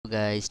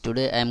guys,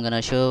 today I am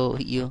gonna show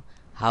you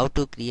how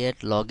to create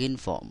login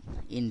form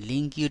in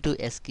link you to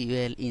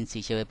SQL in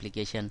C#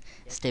 application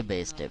step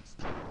by step.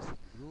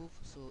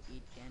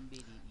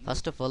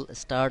 First of all,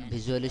 start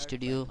Visual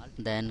Studio,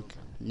 then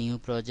new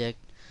project,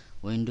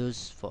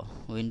 Windows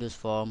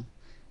form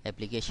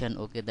application.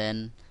 Okay,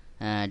 then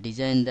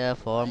design the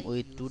form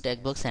with two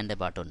text box and a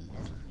button.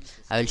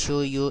 I will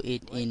show you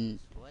it in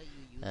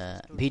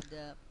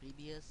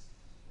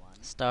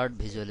start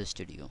Visual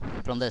Studio.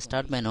 From the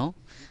start menu,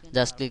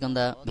 just click on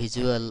the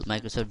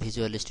Microsoft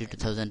Visual Studio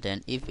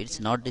 2010. If it's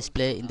not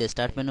display in the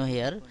start menu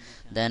here,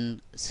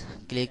 then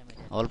click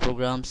all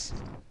programs,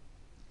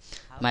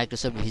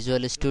 Microsoft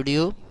Visual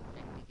Studio.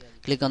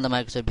 Click on the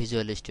Microsoft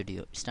Visual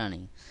Studio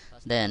stunning.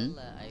 Then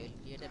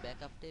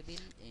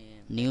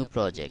new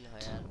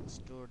project,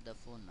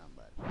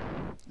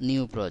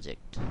 new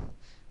project.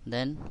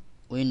 Then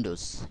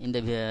Windows in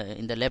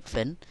the left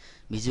pane,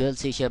 Visual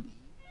C#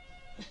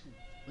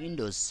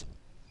 Windows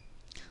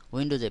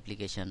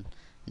application.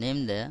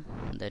 Name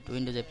that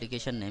Windows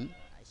application name.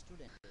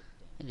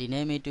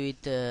 Rename it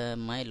with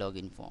my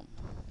login form.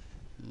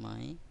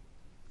 My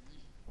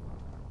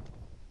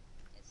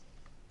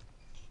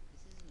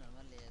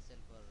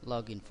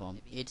login form.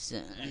 It's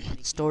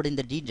stored in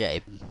the D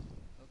drive.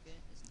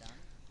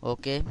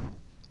 Okay.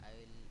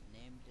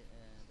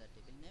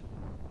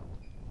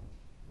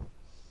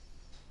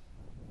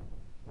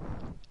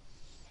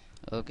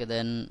 Okay,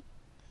 then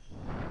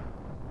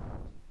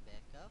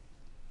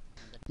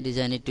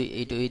design it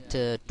with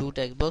two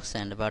text box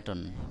and a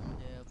button.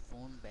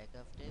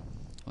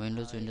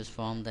 Windows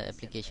form the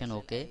application.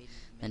 Okay,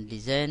 and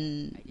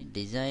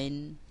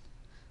design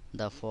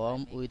the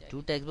form with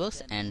two text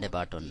box and a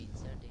button.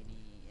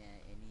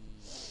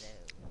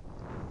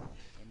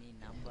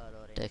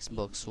 Text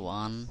box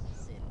 1,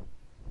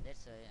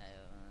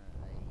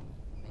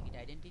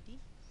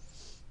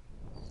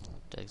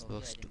 text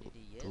box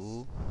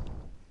 2.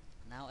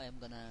 Now I am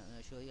gonna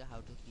show you how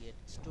to create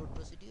stored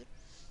procedure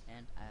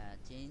and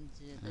change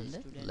the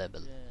student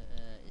label,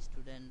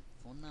 student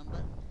phone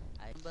number.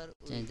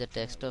 Change the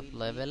text of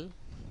label.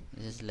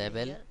 This is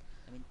label.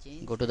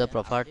 Go to the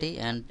property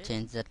and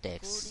change the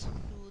text.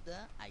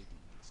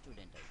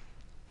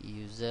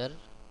 User.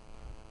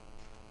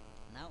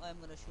 Now I am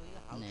gonna show you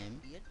how name.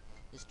 To create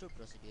stored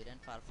procedure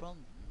and perform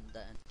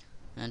the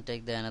and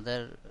take the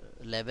another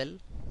label.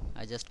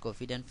 I just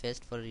copied and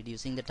paste for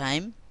reducing the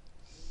time.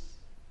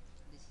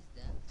 This is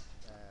the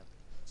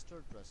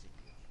stored procedure.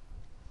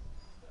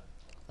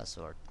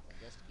 Password.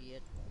 Just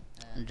create.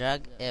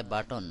 Drag a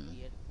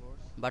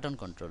button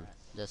control.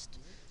 Just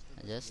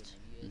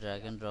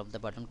drag and drop the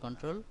button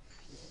control.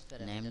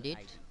 Named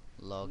it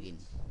login.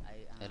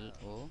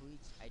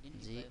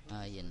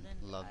 LOGIN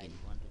login.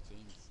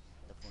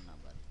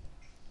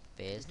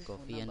 Paste,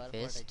 copy and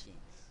paste.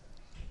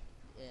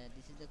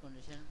 This is the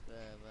condition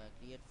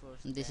create for.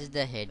 This is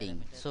the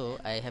heading. So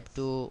I have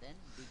to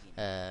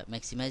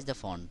maximize the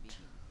font.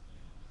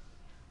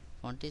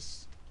 Font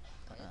is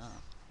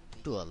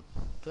 12.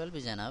 12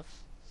 is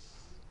enough.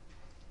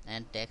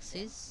 And text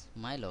is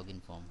my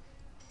login form.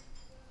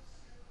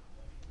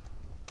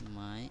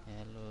 My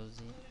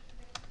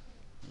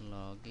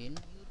login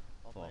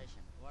form.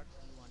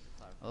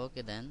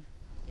 Okay, then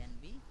can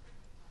be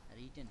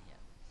written here.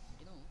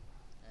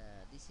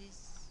 This is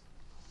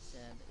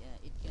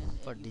it can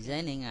for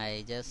designing.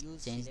 I just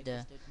change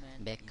the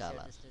back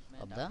color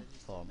of the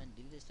form.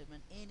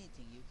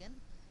 Anything you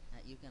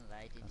can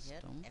write it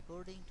here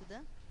according to the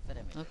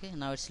parameter. Okay,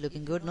 now it's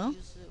looking good. No,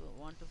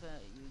 want to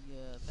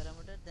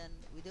parameter, then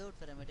without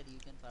parameter you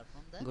can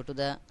perform the go to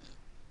the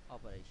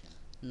operation.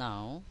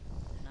 Now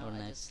our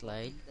next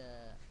slide,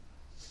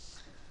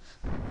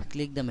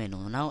 click the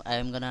menu. Now I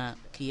am gonna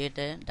create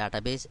a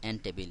database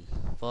and table.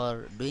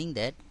 For doing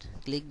that,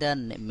 click the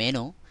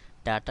menu,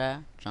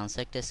 data,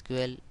 transact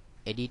SQL,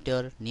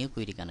 editor, new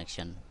query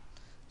connection.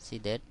 See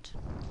that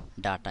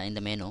data in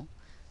the menu,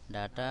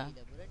 data,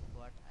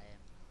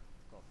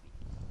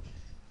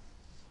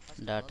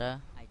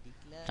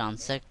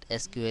 transact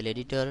SQL,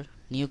 editor,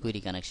 new query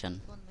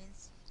connection.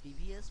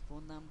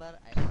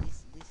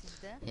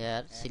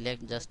 Here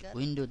select just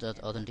Windows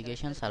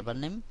authentication server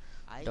name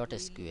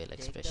 .SQL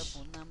express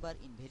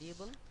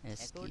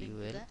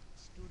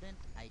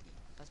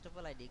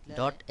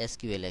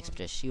 .SQL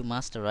express. You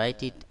must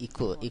write it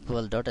equal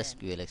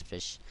 .SQL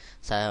express.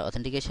 So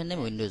authentication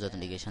name Windows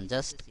authentication.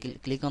 Just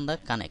click on the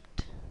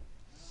connect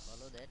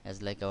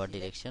as like our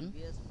direction.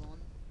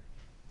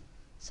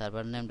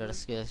 Server name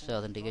 .SQL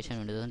authentication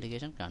Windows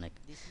authentication connect.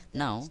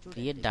 Now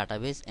create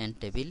database and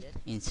table.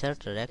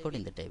 Insert record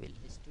in the table.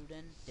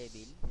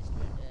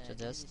 So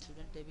just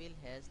student table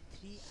has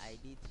 3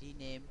 ID, 3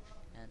 name,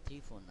 and 3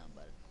 phone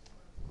number.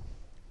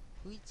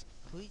 Which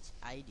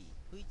ID,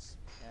 which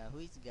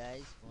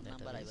guy's phone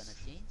number I wanna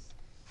change?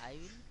 I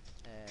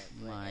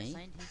will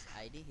assign his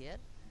ID here.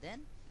 Then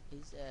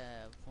his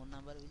phone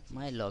number will change.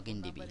 My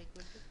login DB.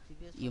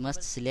 You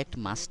must select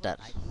master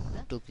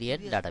to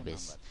create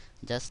database.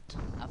 Just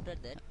after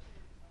that.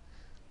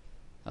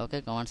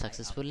 Okay, command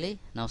successfully.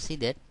 Now see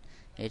that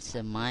it's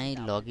my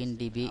login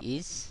db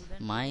is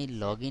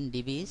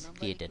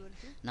created.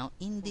 Now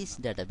in this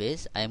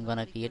database I am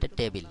gonna create a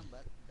table.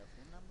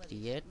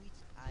 Create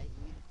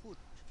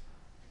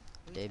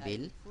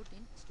table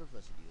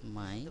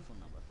my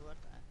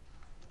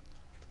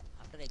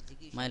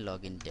my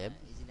login tab.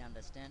 Easily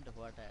understand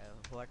what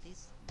is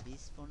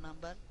this phone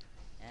number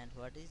and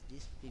what is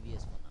this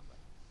previous phone number.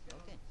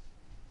 Okay.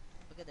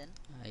 Okay, then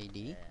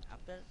id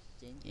after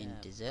change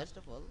integer. first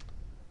of all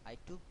I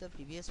took the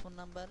previous phone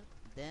number,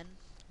 then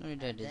No need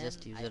to just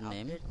I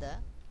username, update the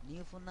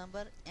new phone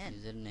number, and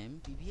username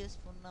previous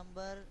phone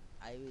number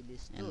I will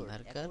store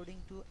varchar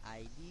according to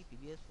id.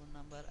 Previous phone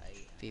number I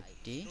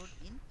 50 stored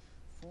in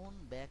phone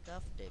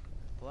backup tab.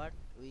 What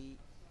we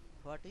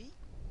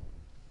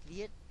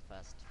create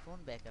first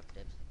phone backup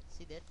tab.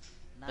 See that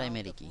now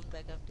primary the key. phone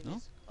backup tab No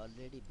is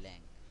already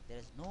blank. There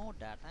is no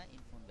data in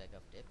phone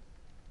backup tab.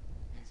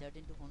 Insert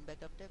into phone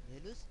backup tab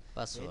value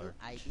password,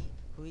 id,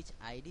 which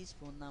id's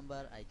phone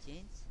number I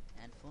change,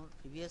 and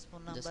previous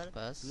phone number. just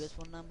pass Previous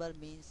phone number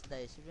means the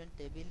student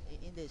table.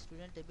 In the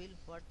student table,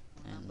 what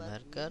phone and number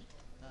varchar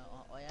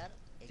will where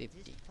 50.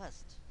 exist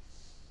first?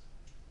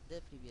 The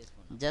previous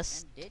phone number.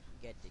 Just and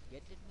get it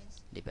means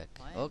debug.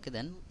 when Okay,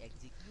 then you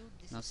execute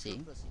this now store see,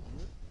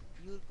 procedure,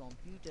 your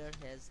computer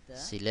has the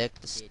select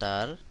date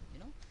star time,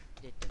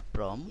 date time.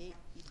 from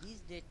This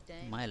date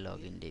time my will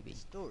login db.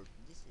 stored.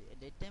 This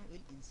date time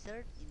will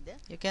insert in the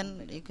You phone can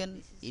backup.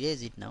 This is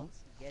erase it now. calls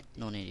get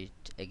No date. need it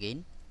again.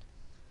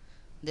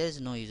 There is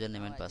no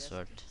username Now and I just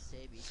password.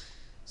 save it.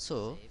 So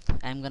Save.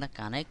 I am gonna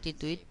connect it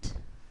with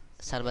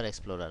server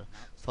explorer Now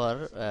for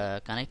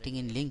connecting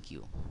in linq.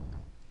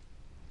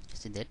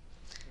 See that,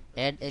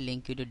 add a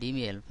link to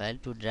dbml file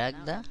to drag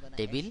now the I'm gonna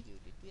table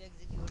execute it. To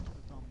execute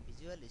from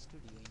Visual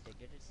Studio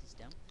integrated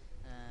system,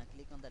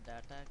 click on the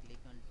data,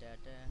 click on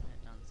data,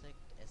 transact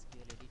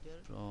SQL editor,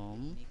 from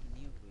make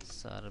new query.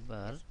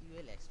 server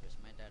SQL Express,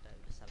 my data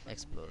server name is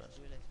explorer.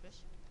 SQL Express.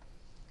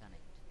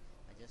 Connect.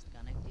 I just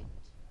connect it.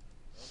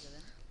 Okay,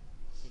 then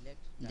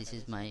select This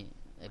is database my name,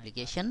 my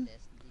application. db.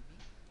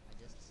 I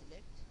just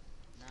select.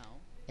 Now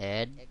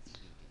Add execute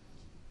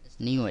it.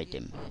 new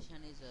item.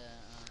 Creation is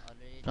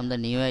already From done. the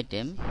new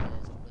item, See, the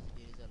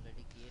procedure is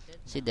already created.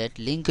 see Now that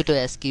link to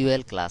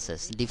SQL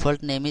classes.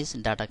 Default name is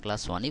data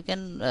class 1. You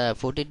can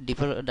put it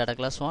default data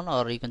class 1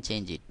 or you can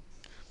change it.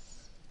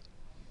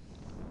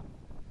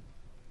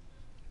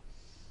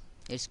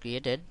 It's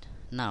created.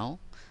 Now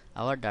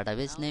our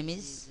database now name this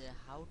is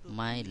how to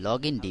my create,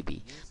 login how to db.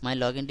 use My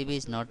this login db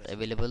is store not procedure.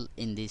 available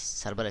in this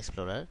server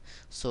explorer,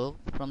 so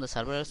from the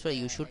server explorer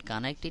you should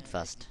connect it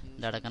first.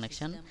 Data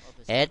connection,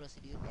 add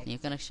new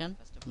connection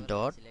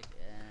dot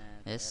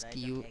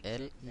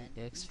SQLEXPRESS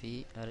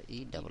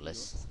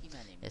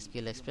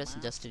SQL Express.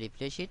 Just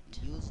refresh it.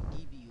 Use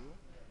dbu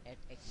at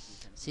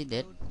execution. See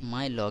that Without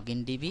my dbu,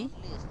 login db only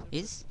store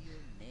is procedure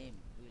name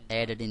will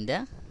added not in the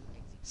execute.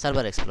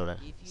 server explorer.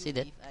 If See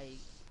that if I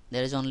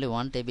there is only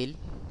one table,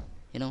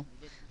 delete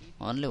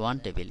dbu, only one then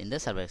table in the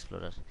server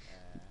explorer.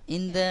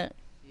 In okay.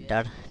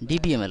 the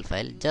dbml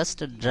file,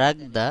 just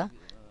drag the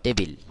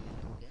table.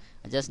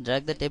 Just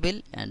drag the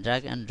table and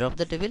drag and drop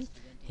the table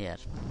here.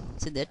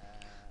 See that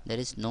there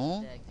is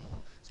no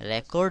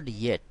record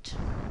yet. Two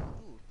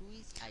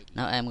is id.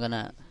 Now I am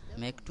gonna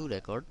make two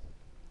record.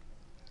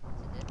 See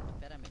that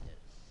parameter.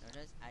 That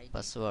is id,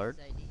 Password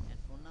this id and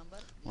phone number.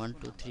 This 1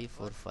 phone 2 number. 3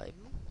 4 What 5. you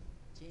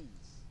change?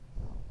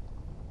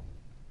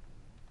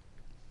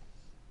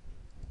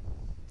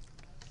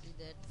 See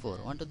that 4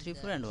 1 2 this 3 is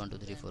 4 the and 1 2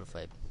 3 4 student,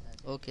 5.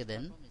 Okay,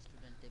 then from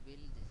student table.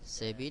 This is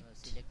save the it.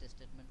 select a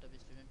statement of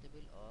student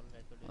table. All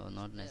recorded. Oh,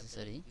 not display after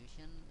necessary.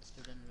 execution.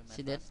 Student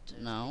See that first,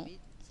 now DB.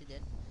 See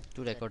that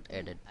two the record two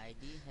added.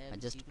 id have I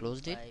just 0585.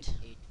 closed it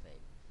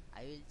I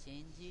will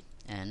change it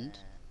and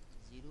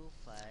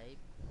 05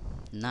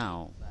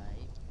 now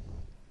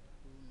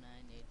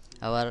 2982.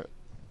 our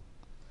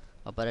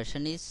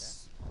operation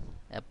is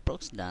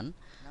approx done.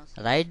 Now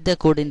Write the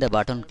code in the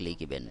button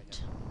click event. in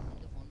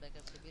the phone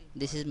backup table,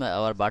 This is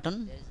our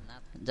button. there is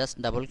nothing.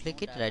 Just double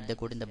click it, write the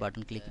code in the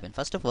button click event.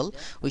 First of all,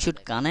 we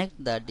should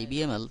connect the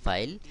dbml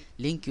file,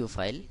 linq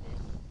file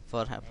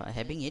for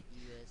having it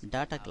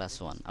data class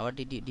 1. Our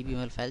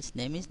dbml file's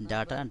name is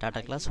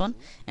data class 1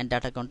 and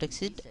data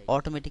context is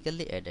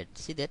automatically added.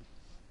 See that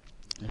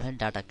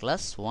data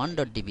class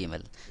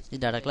 1.dbml is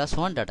data class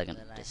 1 data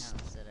context.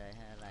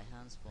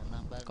 Raihan's phone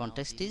number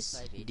Context now is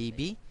 0585.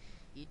 db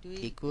It will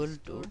equal to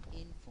stored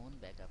in phone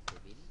backup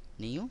table.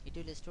 new It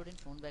will stored in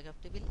phone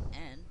backup table,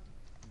 and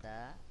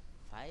the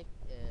 5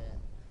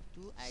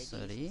 2 id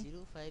Sorry.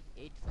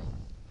 0585.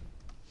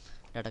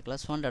 data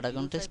class 1 data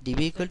context db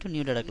equal to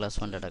new data class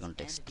 1 data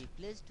context. And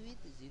replaced with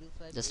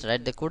 05. Just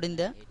write the code in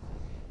the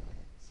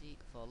See,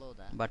 follow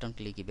the button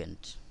click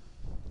event.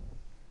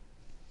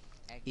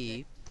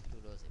 If to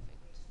rows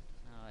effect.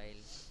 Now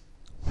I'll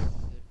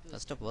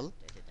first of all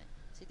at a time.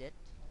 See that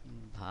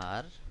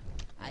var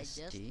I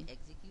just st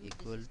execute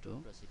equal this to,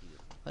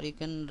 procedure. or you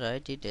can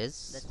write it as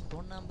That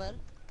phone number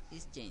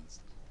is changed.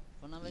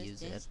 Phone number is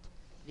user changed,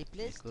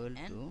 replaced, equal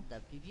and to the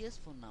previous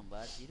phone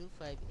number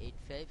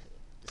 0585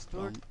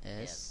 stored from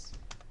here. s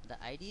the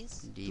id is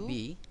db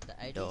 2, the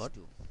id dot is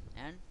 2.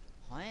 And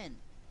when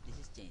this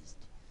is changed,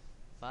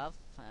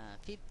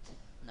 5th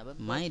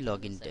November my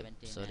login tab,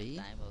 2017, sorry,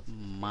 and time also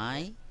displayed my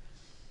here.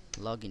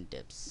 login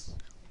tabs.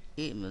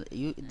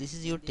 This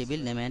is In your this table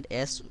way name and you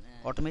s can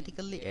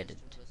automatically create a added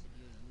step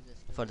procedure, use a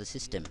step for the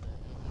system,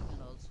 procedure. You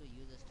can also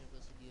use a step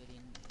procedure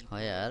in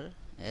where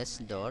s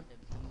dot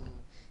and view,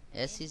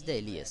 s is the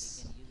anywhere alias,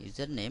 you can use a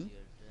step username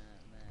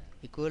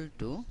procedure. equal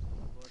to, Most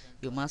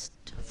important you for must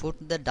SQL put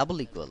the double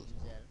developer, equal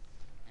user,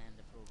 and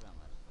the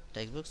programmer.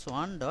 textbooks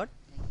 1 dot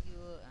Thank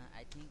you.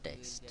 I think you will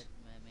text, get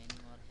many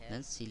more help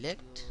then if you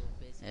select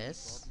face any s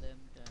problem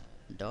to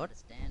dot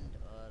understand,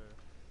 or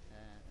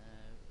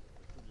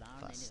to learn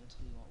any, first. if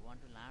you want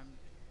to learn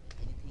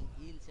anything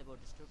else about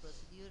the step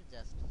procedure,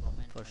 just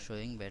comment For my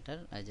showing video. better,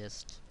 I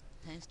just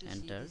Thanks to see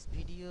entered. this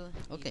video.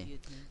 Okay, If you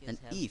think then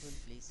it's if helpful,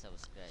 please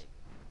subscribe.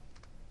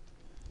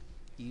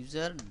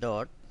 user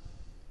dot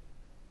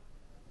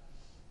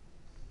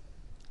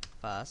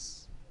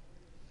pass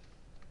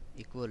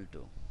equal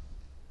to,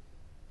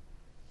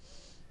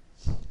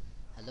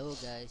 Hello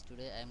guys,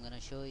 today I am gonna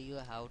show you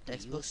how to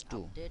textbooks use 2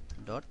 update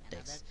dot in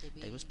another text,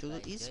 table textbooks by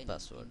 2 is joining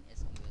password. in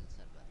SQL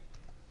Server.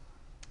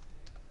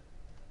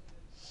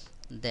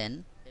 Then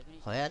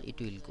Definition: where it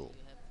suppose will go,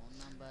 you have phone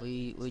number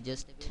we in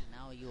just student table.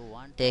 Now you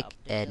want to take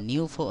update a the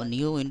new phone number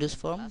new in Windows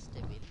student form, class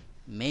table.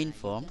 main You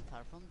form, can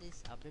perform this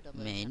update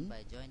operation main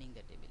by joining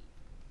the table.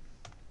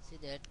 See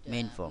that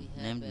main form, we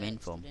have named main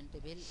form. student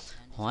table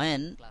and When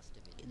student class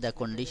table. the Student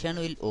table condition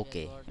has will 3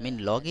 okay, record, I mean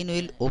that login is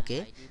will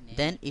okay, ID, name,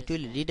 then it address,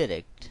 will phone.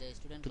 redirect In the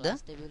student to the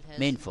class table has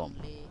main form.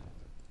 only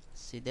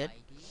See that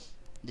ID,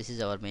 this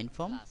is our main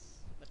form. class,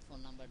 but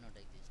phone number not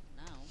exist.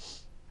 Now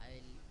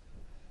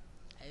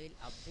I will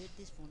update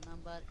this phone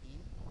number in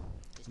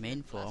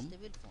Main student class form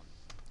table phone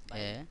by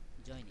a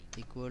joining.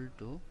 equal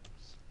to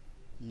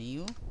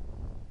new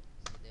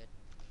So that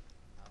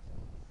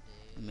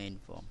update main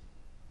form,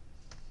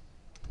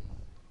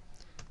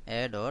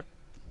 a dot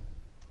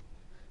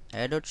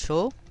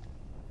show,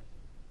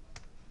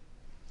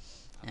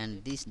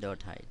 and this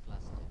dot hide,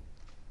 class table.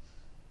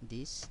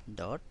 this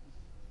dot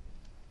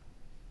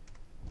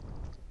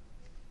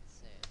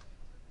Save.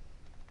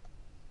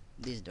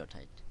 this dot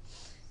hide.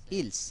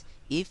 Save. Else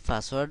if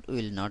password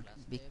will not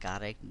Class be table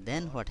correct,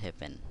 then dot what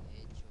happen? phone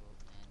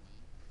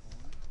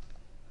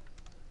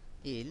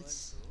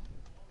Else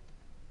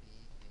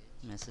equal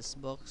to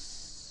message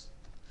box,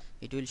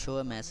 it will show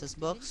a message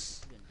box,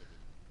 student table.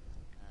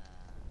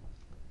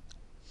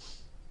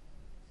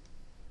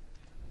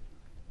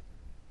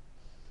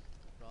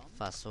 From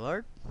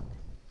password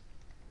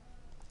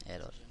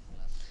error. student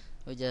class table.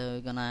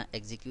 We're gonna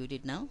execute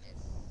it now. Yes.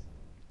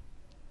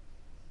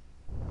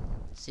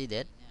 See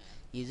that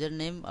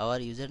username, our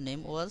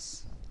username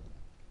was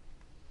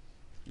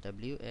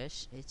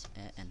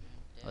WSHAN.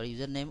 Our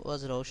username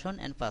was Roshan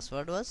and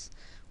password was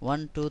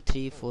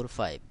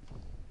 12345.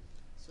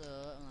 So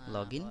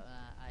Login.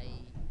 I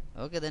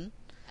Okay, then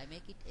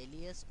make it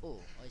alias O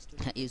or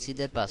student you table. see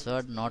that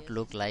password not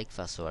look like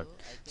password,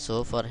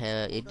 so for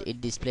it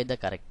display the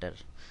character.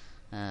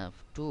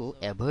 To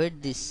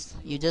avoid this,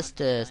 you just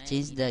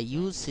change the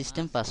use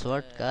system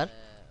password car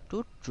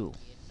to true.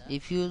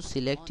 If you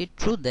select it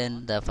true,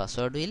 then the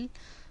password will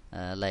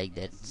like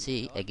that.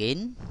 See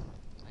again,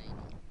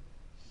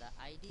 The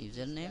ID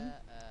username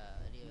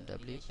is the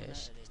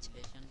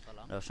relation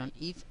column. Roshan.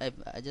 If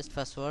I just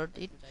password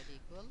it, ID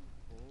equal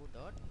O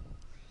dot.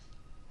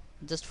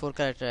 just 4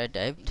 character I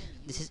typed,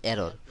 this is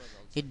error. Clause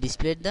also. It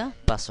displayed the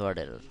password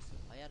error. Use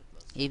where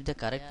clause. If the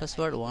correct Where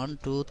password ID equal 1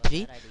 to 2 true,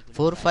 3 where ID equal to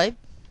 4 5,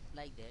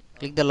 like that.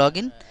 click Or the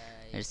login,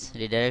 if it's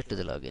you redirect to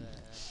want the login.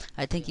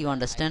 I if think you ID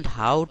understand equal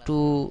how class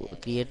to name,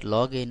 create your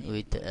login name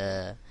with equal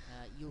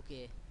to, UK,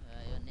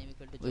 your name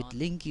equal to with John,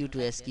 link you to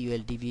like that.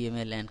 SQL,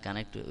 dbml, and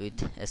connect with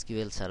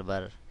SQL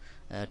server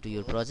to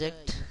your Suppose,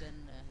 project. you can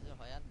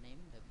where name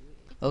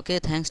W. Okay,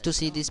 thanks to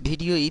see John. this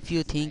video. If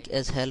you This think ID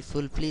as is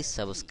helpful, please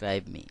three.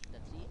 subscribe me.